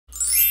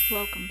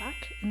Welcome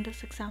back. In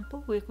this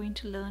example, we're going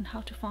to learn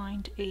how to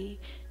find a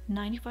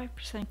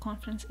 95%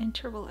 confidence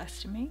interval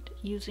estimate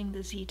using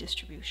the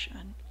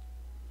z-distribution.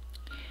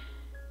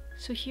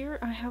 So here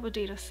I have a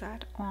data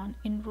set on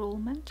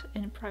enrollment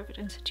in private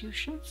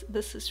institutions.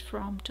 This is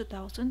from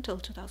 2000 till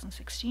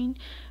 2016.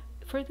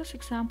 For this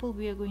example,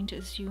 we are going to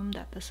assume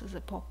that this is a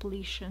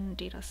population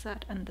data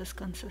set, and this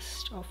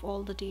consists of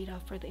all the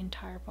data for the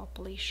entire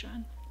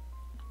population.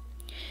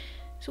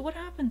 So what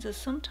happens is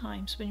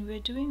sometimes when we're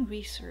doing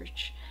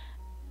research,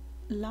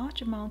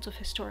 large amounts of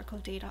historical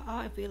data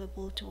are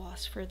available to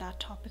us for that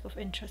topic of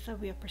interest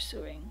that we are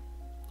pursuing.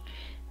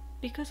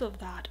 Because of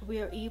that, we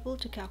are able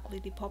to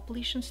calculate the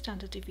population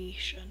standard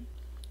deviation.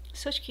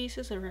 Such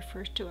cases are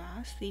referred to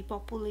as the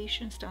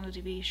population standard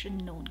deviation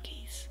known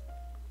case.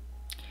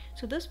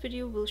 So this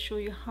video will show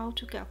you how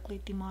to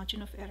calculate the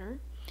margin of error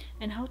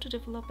and how to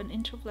develop an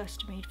interval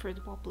estimate for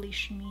the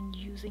population mean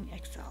using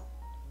Excel.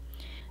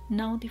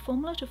 Now, the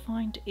formula to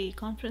find a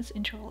confidence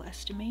interval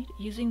estimate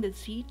using the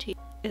z-table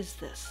is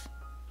this.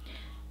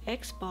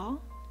 X bar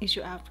is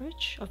your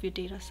average of your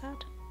data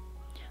set,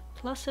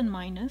 plus and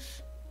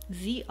minus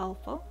z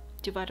alpha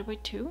divided by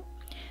 2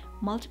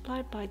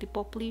 multiplied by the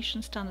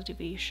population standard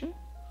deviation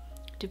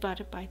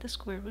divided by the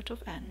square root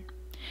of n.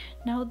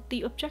 Now,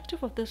 the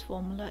objective of this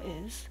formula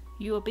is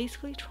you are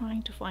basically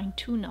trying to find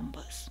two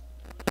numbers.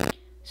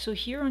 So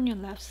here on your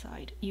left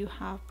side, you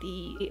have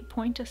the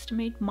point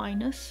estimate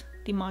minus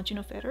the margin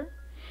of error,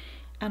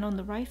 and on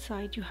the right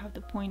side you have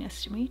the point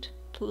estimate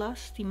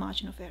plus the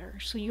margin of error.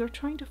 So you're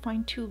trying to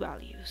find two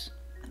values.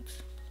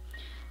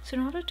 So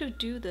in order to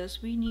do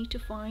this, we need to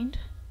find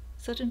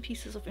certain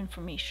pieces of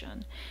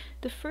information.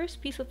 The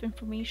first piece of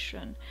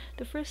information,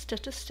 the first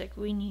statistic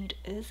we need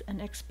is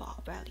an X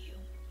bar value.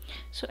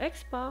 So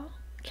X bar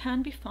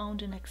can be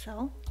found in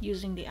Excel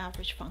using the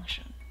average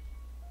function.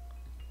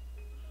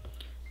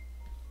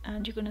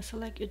 And you're going to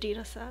select your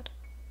data set,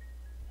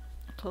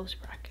 close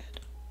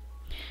bracket.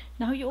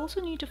 Now you also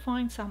need to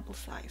find sample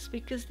size,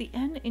 because the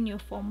n in your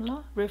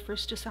formula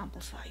refers to sample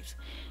size.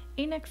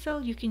 In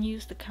Excel, you can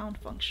use the count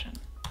function.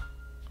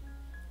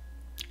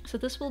 So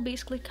this will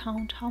basically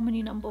count how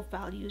many number of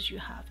values you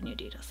have in your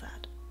data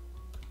set.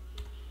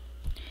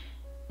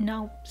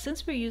 Now,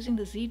 since we're using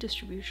the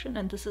z-distribution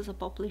and this is a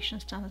population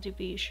standard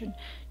deviation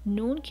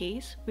known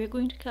case, we're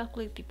going to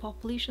calculate the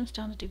population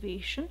standard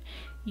deviation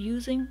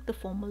using the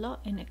formula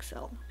in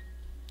Excel.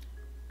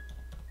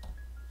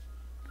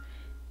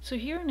 So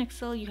here in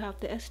Excel, you have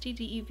the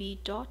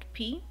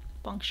stdev.p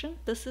function.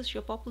 This is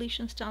your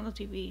population standard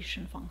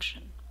deviation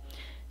function.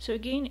 So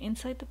again,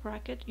 inside the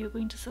bracket, you're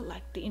going to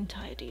select the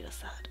entire data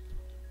set.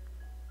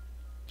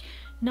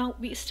 Now,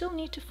 we still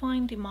need to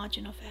find the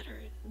margin of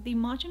error. The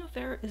margin of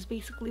error is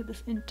basically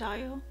this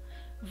entire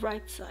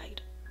right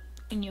side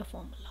in your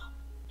formula.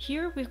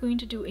 Here, we're going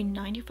to do a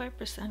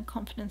 95%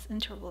 confidence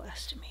interval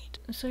estimate.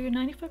 So your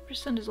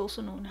 95% is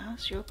also known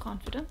as your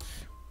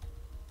confidence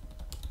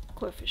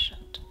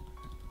coefficient.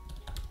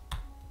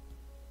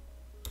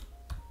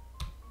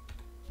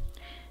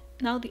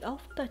 Now, the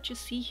alpha that you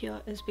see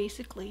here is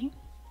basically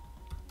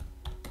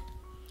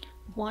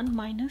 1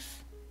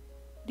 minus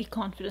the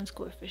confidence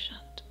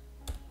coefficient.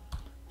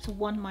 So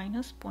 1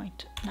 minus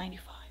 0.95.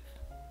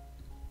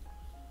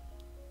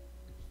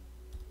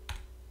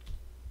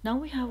 Now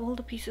we have all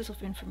the pieces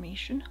of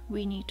information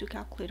we need to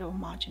calculate our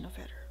margin of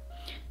error.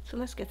 So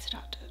let's get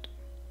started.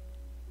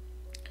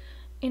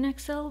 In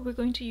Excel, we're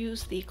going to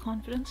use the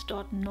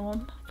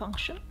confidence.norm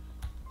function.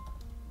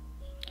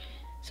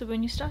 So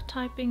when you start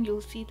typing, you'll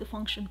see the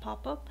function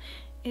pop up.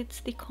 It's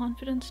the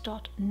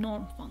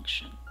confidence.norm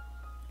function.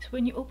 So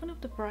when you open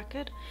up the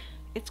bracket,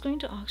 it's going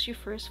to ask you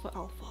first for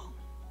alpha.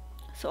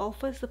 So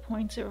alpha is the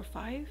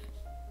 0.05,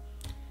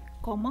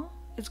 comma,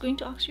 it's going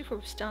to ask you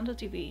for standard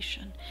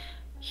deviation.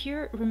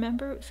 Here,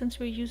 remember, since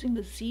we're using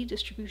the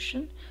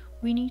z-distribution,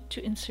 we need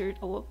to insert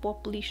our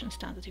population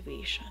standard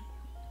deviation.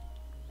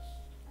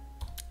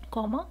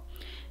 Comma,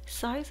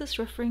 size is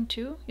referring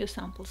to your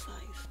sample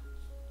size.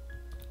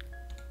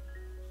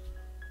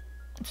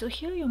 So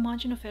here your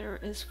margin of error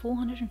is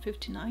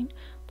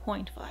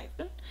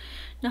 459.5.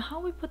 Now how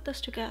we put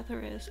this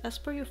together is, as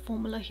per your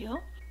formula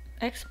here,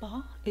 X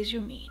bar is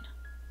your mean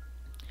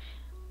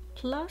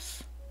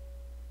plus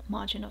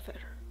margin of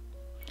error,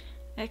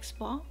 X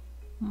bar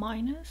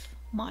minus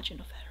margin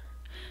of error.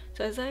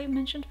 So as I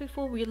mentioned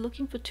before, we're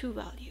looking for two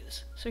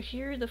values. So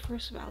here the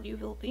first value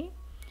will be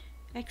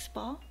X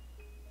bar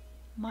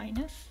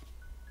minus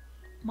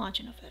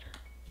margin of error,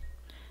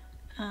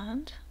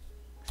 and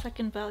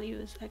second value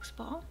is X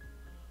bar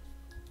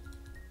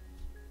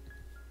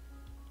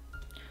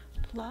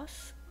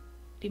plus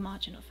the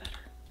margin of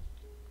error.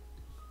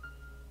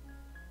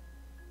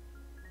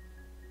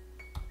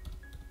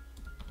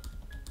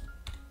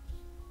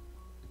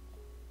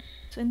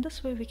 So in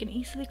this way, we can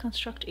easily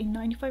construct a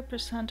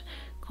 95%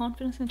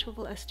 confidence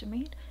interval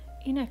estimate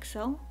in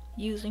Excel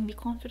using the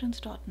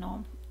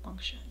confidence.norm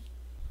function.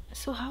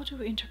 So how do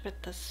we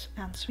interpret this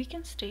answer? We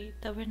can state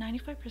that we're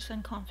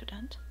 95%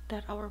 confident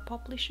that our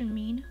population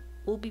mean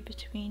will be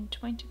between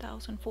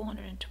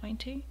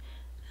 20,420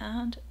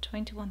 and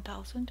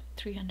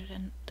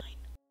 21,390.